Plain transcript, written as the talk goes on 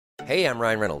Hey, I'm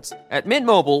Ryan Reynolds. At Mint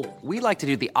Mobile, we like to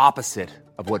do the opposite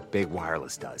of what Big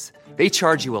Wireless does. They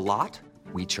charge you a lot,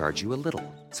 we charge you a little.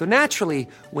 So naturally,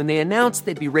 when they announced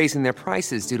they'd be raising their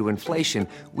prices due to inflation,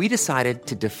 we decided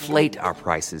to deflate our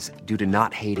prices due to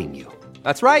not hating you.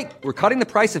 That's right. We're cutting the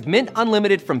price of Mint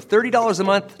Unlimited from $30 a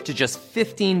month to just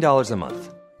 $15 a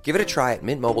month. Give it a try at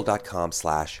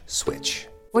mintmobile.com/switch.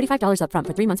 $45 up front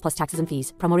for 3 months plus taxes and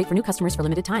fees. Promo rate for new customers for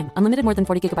limited time. Unlimited more than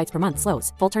 40 gigabytes per month.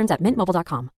 Slows full terms at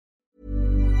mintmobile.com.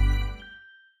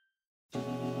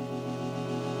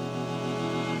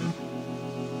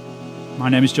 My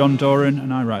name is John Doran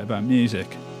and I write about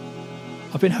music.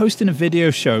 I've been hosting a video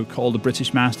show called The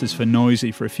British Masters for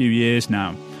Noisy for a few years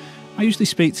now. I usually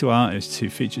speak to artists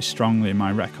who feature strongly in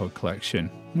my record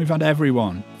collection. We've had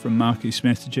everyone, from Marky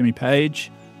Smith to Jimmy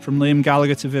Page, from Liam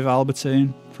Gallagher to Viv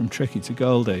Albertine, from Tricky to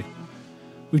Goldie.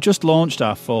 We've just launched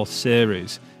our 4th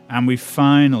series, and we've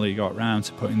finally got round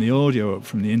to putting the audio up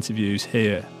from the interviews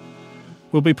here.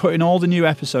 We'll be putting all the new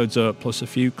episodes up, plus a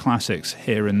few classics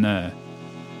here and there.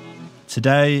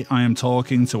 Today, I am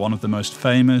talking to one of the most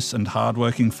famous and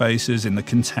hard-working faces in the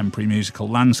contemporary musical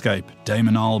landscape,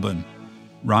 Damon Albarn.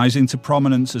 Rising to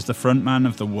prominence as the frontman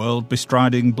of the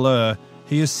world-bestriding Blur,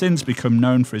 he has since become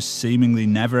known for his seemingly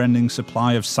never-ending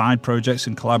supply of side projects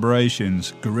and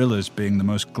collaborations, Gorillaz being the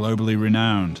most globally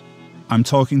renowned. I'm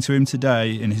talking to him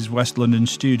today in his West London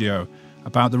studio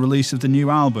about the release of the new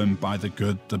album by The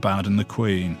Good, The Bad and The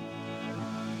Queen.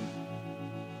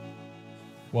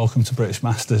 Welcome to British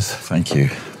Masters. Thank you.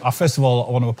 First of all,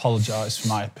 I want to apologise for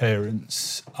my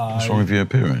appearance. What's wrong with your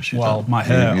appearance? My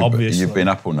hair, obviously. You've been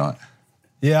up all night?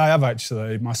 Yeah, I have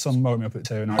actually. My son woke me up at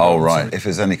 2. And Right. If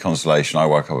there's any consolation, I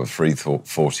woke up at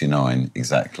 3:49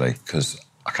 exactly, because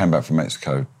I came back from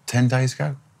Mexico 10 days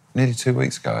ago. Nearly 2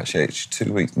 weeks ago, actually.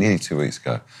 Nearly 2 weeks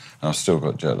ago. And I've still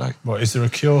got jet lag. What, is there a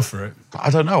cure for it? I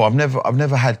don't know. I've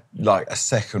never had, like, a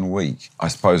second week. I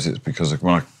suppose it's because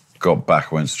when I got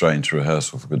back, I went straight into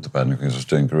rehearsal for Good, the Bad and the Queen, because I was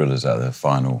doing Gorillaz at their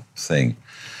final thing.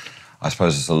 I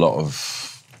suppose there's a lot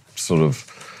of sort of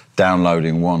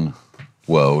downloading one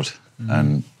world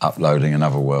and uploading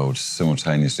another world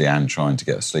simultaneously and trying to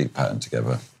get a sleep pattern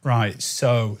together. Right,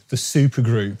 so the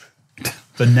supergroup,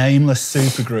 the nameless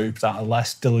supergroup that a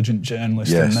less diligent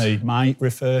journalist than me might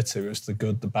refer to as The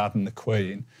Good, the Bad and the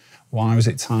Queen. Why was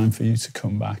it time for you to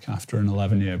come back after an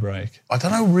 11-year break? I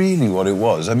don't know really what it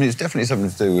was. I mean, it's definitely something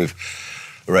to do with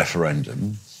a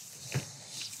referendum,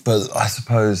 but I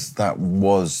suppose that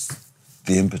was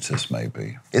the impetus,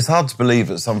 maybe. It's hard to believe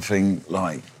that something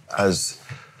like as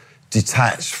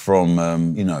detached from,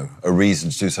 a reason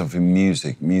to do something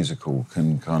musical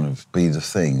can kind of be the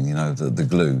thing, the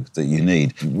glue that you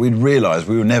need. We'd realised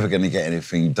we were never going to get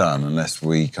anything done unless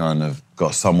we kind of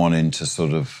got someone in to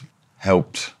sort of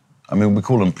helped. I mean, we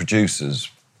call them producers,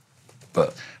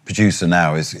 but producer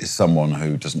now is someone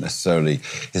who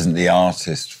isn't the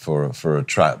artist for a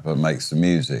track, but makes the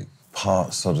music.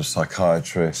 Part sort of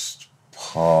psychiatrist,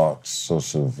 part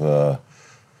sort of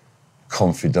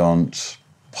confidant,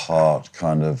 part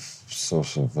kind of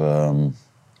sort of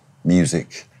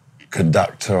music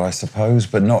conductor, I suppose,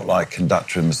 but not like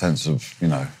conductor in the sense of,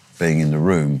 being in the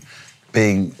room.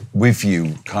 Being with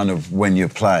you kind of when you're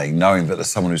playing, knowing that there's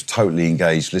someone who's totally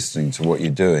engaged listening to what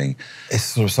you're doing. It's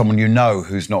sort of someone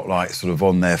who's not like sort of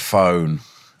on their phone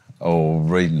or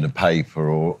reading the paper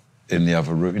or in the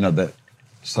other room,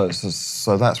 So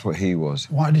that's what he was.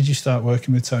 Why did you start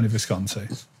working with Tony Visconti?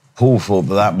 Paul thought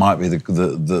that might be the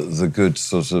good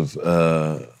sort of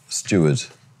steward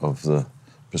of the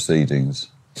proceedings.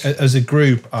 As a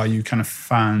group, are you kind of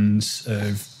fans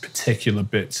of particular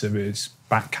bits of his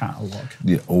back catalogue?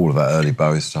 Yeah, all of that early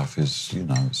Bowie stuff is,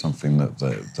 something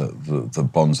that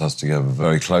bonds us together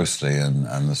very closely,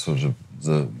 and the sort of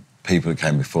the people that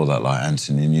came before that, like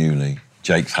Anthony Newley,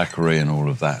 Jake Thackeray, and all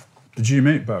of that. Did you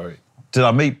meet Bowie? Did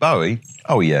I meet Bowie?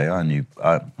 Oh yeah, I knew.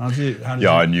 I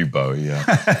knew Bowie. Yeah.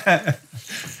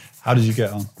 How did you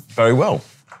get on? Very well.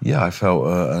 Yeah, I felt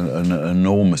an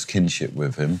enormous kinship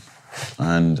with him,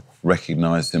 and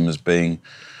recognised him as being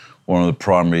one of the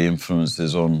primary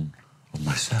influences on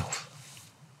myself.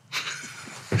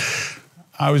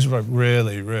 I was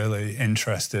really, really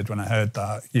interested when I heard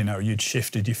that, you'd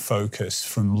shifted your focus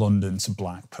from London to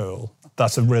Blackpool.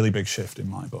 That's a really big shift in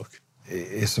my book.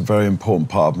 It's a very important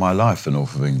part of my life, the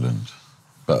north of England,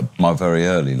 but my very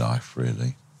early life,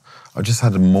 really. I just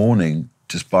had a morning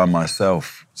just by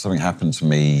myself. Something happened to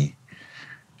me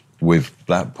with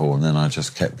Blackpool, and then I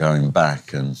just kept going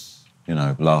back. And,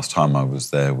 last time I was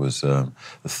there was the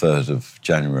 3rd of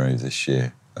January this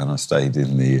year. and I stayed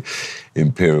in the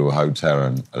Imperial Hotel,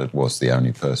 and I was the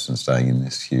only person staying in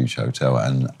this huge hotel,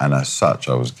 and as such,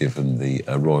 I was given the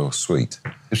royal suite.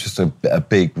 It was just a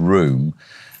big room,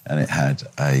 and it had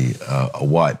a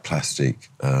white plastic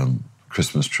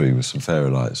Christmas tree with some fairy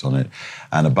lights on it,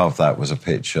 and above that was a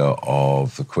picture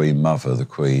of the Queen Mother, the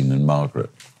Queen, and Margaret,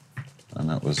 and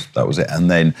that was it. And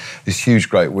then this huge,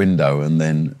 great window, and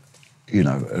then, you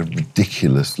know, a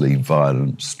ridiculously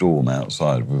violent storm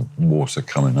outside with water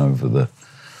coming over the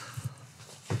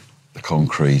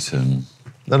concrete, and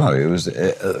I don't know, it was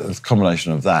a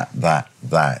combination of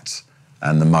that,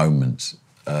 and the moment.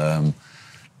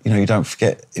 You know, you don't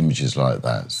forget images like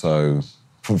that. So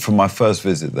from my first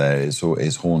visit there, it's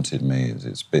haunted me.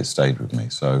 It stayed with me.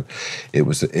 So it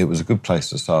was a good place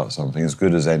to start something, as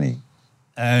good as any.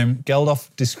 Geldof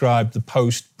described the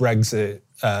post-Brexit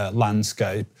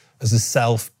landscape as a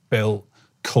self-built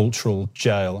cultural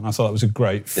jail, and I thought that was a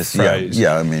great phrase.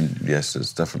 Yeah, I mean, yes,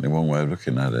 it's definitely one way of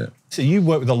looking at it. So you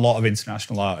work with a lot of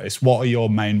international artists. What are your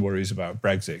main worries about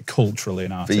Brexit, culturally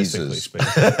and artistically speaking?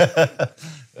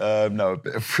 No,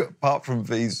 apart from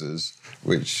visas,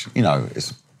 which, you know,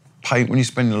 it's pain when you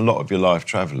spend a lot of your life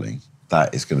travelling.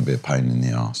 That is going to be a pain in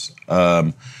the arse.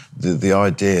 The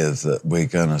idea that we're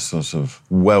going to sort of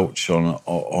welch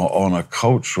on a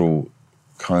cultural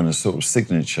kind of sort of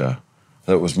signature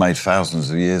that was made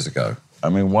thousands of years ago. I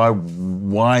mean,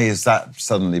 why is that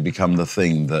suddenly become the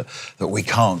thing that we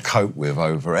can't cope with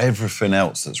over everything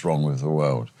else that's wrong with the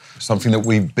world? Something that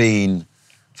we've been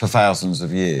for thousands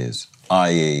of years,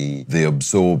 i.e. the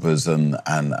absorbers and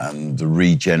the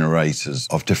regenerators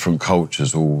of different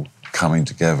cultures all coming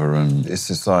together, and it's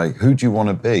just like, who do you want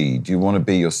to be? Do you want to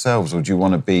be yourselves, or do you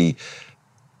want to be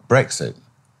Brexit?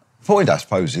 The point, I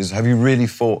suppose, is, have you really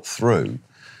thought through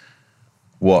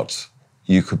what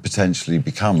you could potentially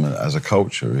become as a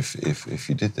culture if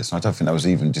you did this? And I don't think that was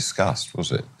even discussed,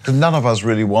 was it? Because none of us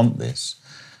really want this.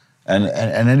 And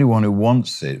anyone who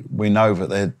wants it, we know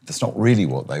that that's not really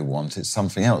what they want, it's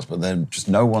something else, but then just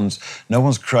no one's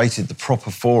created the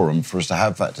proper forum for us to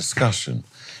have that discussion.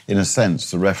 In a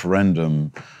sense, the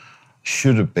referendum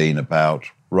should have been about,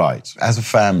 right, as a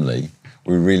family,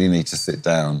 we really need to sit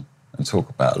down and talk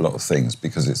about a lot of things,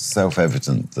 because it's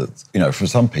self-evident that, you know, from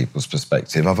some people's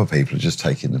perspective, other people are just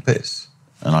taking the piss,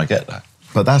 and I get that.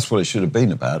 But that's what it should have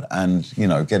been about, and, you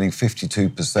know, getting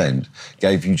 52%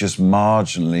 gave you just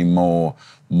marginally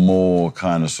more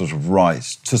kind of sort of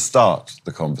rights to start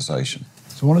the conversation.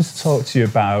 So I wanted to talk to you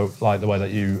about, like, the way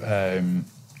that you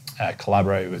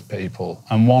collaborate with people,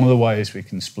 and one of the ways we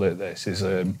can split this is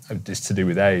to do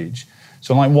with age.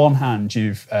 So on like one hand,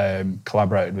 you've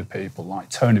collaborated with people like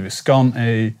Tony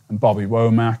Visconti and Bobby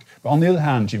Womack, but on the other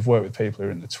hand, you've worked with people who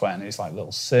are in the 20s, like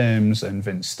Little Sims and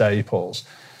Vince Staples.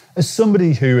 As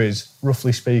somebody who is,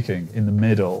 roughly speaking, in the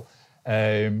middle,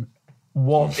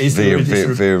 what is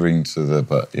veering to the,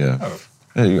 but yeah. Oh.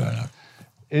 There you go.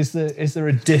 Is there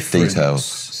a difference,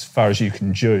 details, as far as you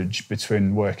can judge,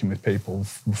 between working with people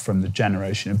from the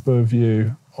generation above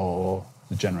you or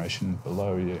the generation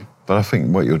below you? But I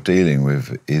think what you're dealing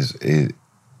with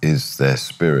is their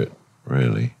spirit,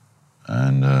 really,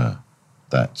 and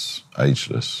that's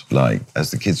ageless. Like,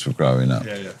 as the kids were growing up,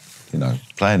 you know,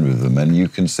 playing with them, and you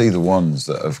can see the ones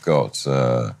that have got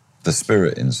the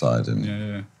spirit inside them.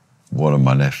 Yeah. One of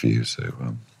my nephews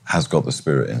who has got the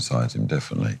spirit inside him,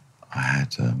 definitely. I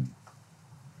had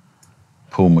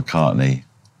Paul McCartney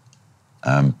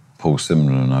and Paul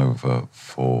Simon over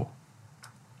for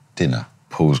dinner.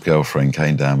 Paul's girlfriend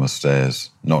came down the stairs,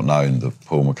 not knowing that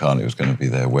Paul McCartney was going to be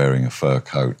there, wearing a fur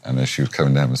coat, and as she was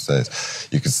coming down the stairs,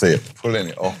 you could see it pulling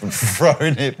it off and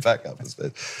throwing it back up the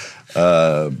stairs.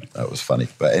 That was funny.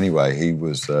 But anyway, he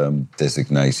was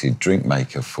designated drink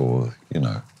maker for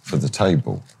the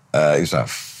table. He was about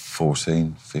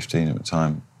 14, 15 at the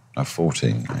time. No,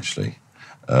 14, actually.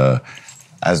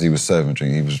 As he was serving a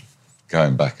drink, he was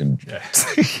going back and... Yeah.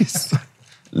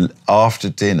 After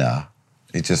dinner,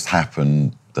 it just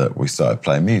happened that we started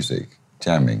playing music,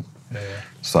 jamming. Yeah.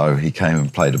 So he came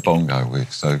and played a bongo.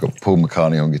 So he got Paul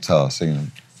McCartney on guitar,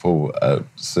 singing, Paul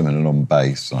Simon on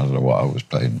bass. I don't know what I was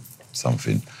playing,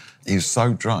 something. He was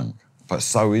so drunk, but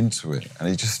so into it. And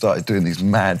he just started doing these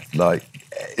mad, like,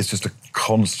 it's just a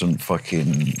constant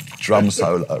fucking drum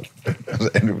solo,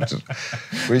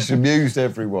 which amused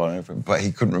everyone. But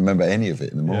he couldn't remember any of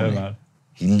it in the morning. Yeah, man.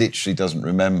 He literally doesn't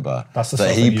remember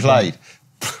that he played.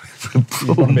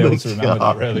 You'd want to be able to remember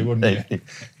that, really, wouldn't you?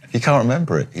 He can't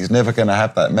remember it. He's never going to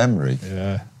have that memory.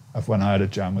 Yeah, of when I had a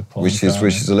jam with Paul. Which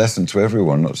is a lesson to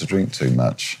everyone, not to drink too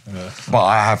much. Yeah. But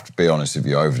I have to be honest with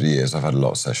you, over the years, I've had a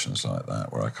lot of sessions like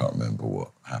that where I can't remember what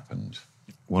happened.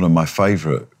 One of my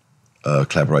favourite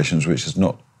collaborations, which is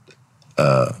not,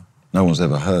 no one's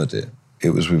ever heard it.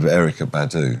 It was with Erykah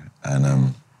Badu,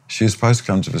 and she was supposed to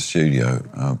come to the studio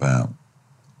about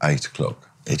 8 o'clock.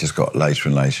 It just got later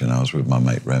and later, and I was with my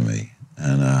mate Remy,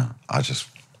 and I just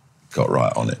got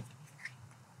right on it.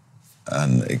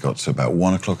 And it got to about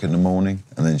 1 o'clock in the morning,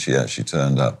 and then she actually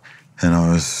turned up. And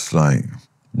I was like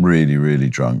really, really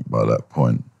drunk by that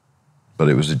point. But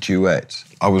it was a duet.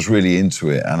 I was really into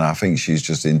it, and I think she's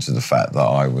just into the fact that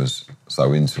I was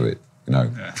so into it, you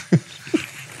know. Yeah.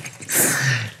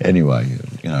 Anyway,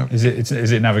 you know. Is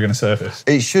it never going to surface?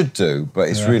 It should do, but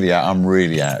it's really, I'm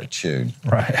really out of tune.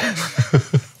 Right.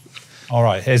 All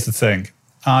right, here's the thing.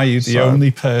 Are you the only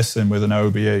person with an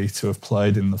OBE to have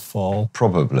played in the Fall?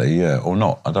 Probably, yeah, or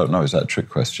not. I don't know. Is that a trick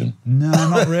question? No,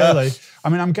 not really. I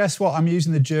mean, guess what? I'm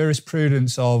using the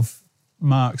jurisprudence of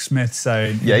Mark Smith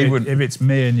saying, if it's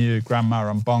me and you, grandma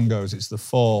on bongos, it's the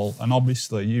Fall, and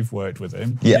obviously you've worked with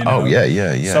him. Yeah. You know? Oh,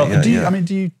 yeah. So, do you? I mean,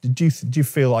 do you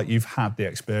feel like you've had the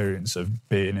experience of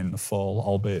being in the Fall,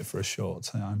 albeit for a short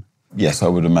time? Yes, I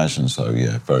would imagine so.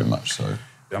 Yeah, very much so.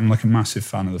 I'm like a massive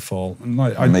fan of the Fall, and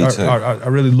like Me too. I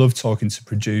really love talking to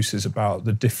producers about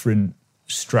the different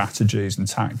strategies and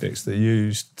tactics they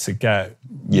use to get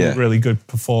really good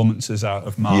performances out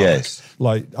of Mark. Yes.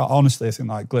 Like, honestly, I think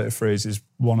like Glitter Freeze is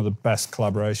one of the best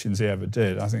collaborations he ever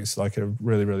did. I think it's like a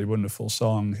really, really wonderful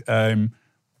song.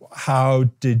 How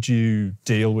did you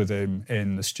deal with him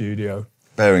in the studio?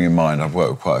 Bearing in mind, I've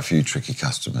worked with quite a few tricky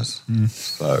customers,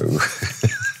 so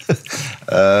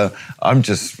I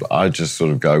just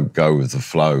sort of go with the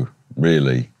flow,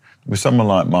 really. With someone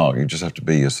like Mark, you just have to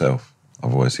be yourself.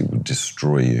 Otherwise, he would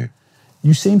destroy you.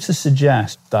 You seem to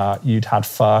suggest that you'd had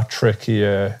far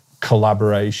trickier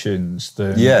collaborations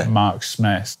than Mark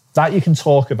Smith. That you can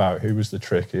talk about, who was the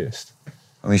trickiest?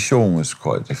 I mean, Sean was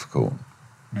quite difficult,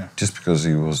 just because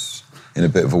he was in a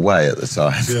bit of a way at the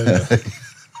time. Yeah.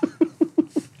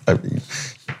 I mean,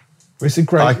 it's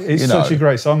such a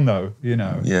great song, though, you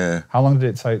know. Yeah. How long did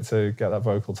it take to get that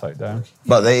vocal take down?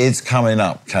 But It's Coming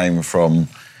Up came from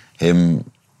him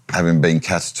having been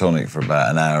catatonic for about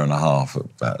an hour and a half at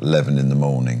about 11 in the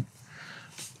morning,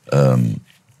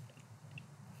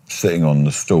 sitting on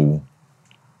the stool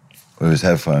with his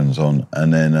headphones on,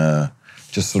 and then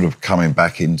just sort of coming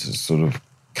back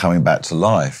to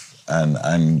life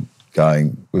and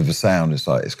going with the sound. It's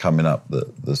like it's coming up,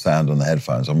 the sound on the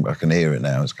headphones. I can hear it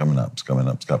now. It's coming up.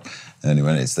 And then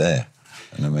when it's there,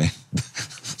 and I mean,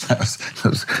 that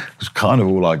was kind of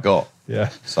all I got. Yeah.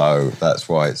 So that's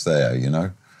why it's there, you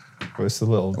know.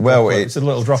 Well, it's a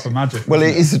little drop of magic. Well,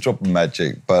 it is a drop of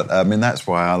magic, but I mean that's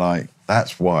why I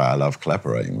love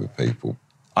collaborating with people.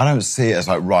 I don't see it as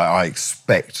like, right, I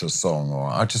expect a song, or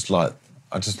I just love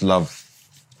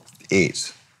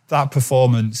it. That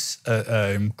performance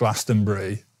at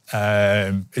Glastonbury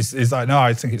is like, no,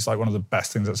 I think it's like one of the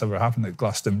best things that's ever happened at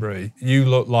Glastonbury. You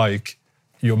look like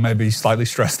you're maybe slightly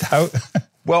stressed out.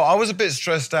 Well, I was a bit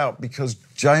stressed out because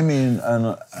Jamie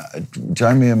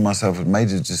and myself had made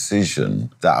a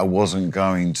decision that I wasn't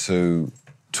going to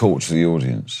talk to the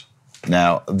audience.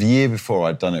 Now, the year before,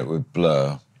 I'd done it with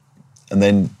Blur, and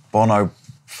then Bono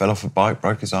fell off a bike,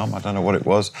 broke his arm, I don't know what it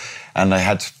was, and they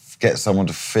had to get someone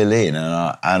to fill in, and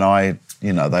I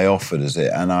you know, they offered us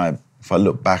it, and if I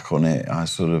look back on it, I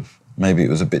sort of, maybe it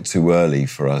was a bit too early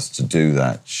for us to do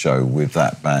that show with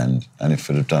that band, and if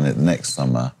I'd have done it the next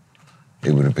summer,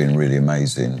 it would have been really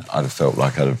amazing. I'd have felt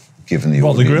like I'd have given the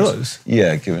audience... the Gorillaz?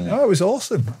 Yeah, given it. Oh, it was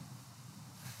awesome.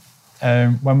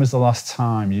 When was the last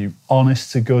time you,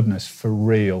 honest to goodness, for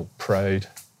real, prayed?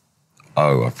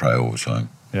 Oh, I pray all the time.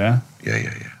 Yeah?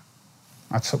 Yeah.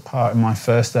 I took part in my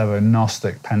first ever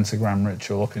Gnostic pentagram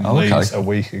ritual up in Leeds a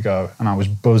week ago, and I was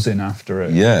buzzing after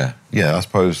it. Yeah. I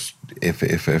suppose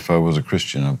if I was a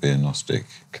Christian, I'd be a Gnostic.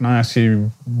 Can I ask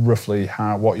you roughly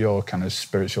what your kind of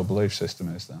spiritual belief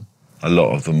system is then? A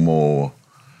lot of the more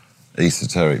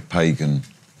esoteric pagan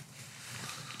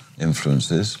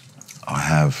influences. I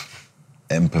have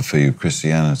empathy with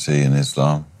Christianity and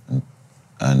Islam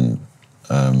and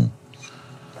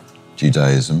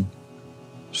Judaism,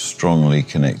 strongly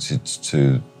connected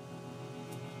to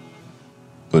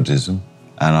Buddhism,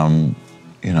 and I'm,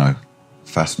 you know,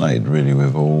 fascinated really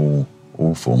with all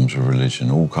forms of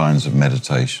religion, all kinds of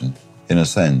meditation. In a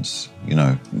sense, you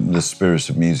know, the spirit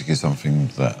of music is something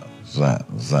that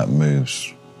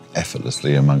moves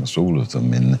effortlessly amongst all of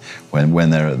them when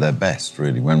they're at their best,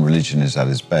 really. When religion is at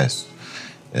its best,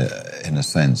 in a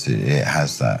sense, it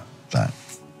has that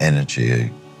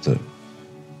energy that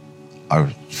I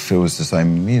feel is the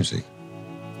same in music.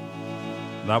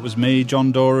 That was me,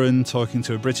 John Doran, talking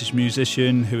to a British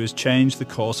musician who has changed the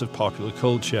course of popular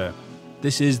culture.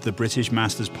 This is the British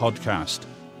Masters Podcast.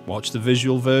 Watch the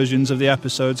visual versions of the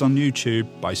episodes on YouTube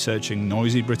by searching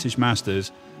Noisy British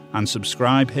Masters and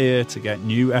subscribe here to get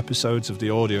new episodes of the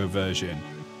audio version.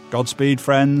 Godspeed,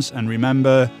 friends, and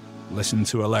remember, listen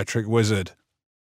to Electric Wizard.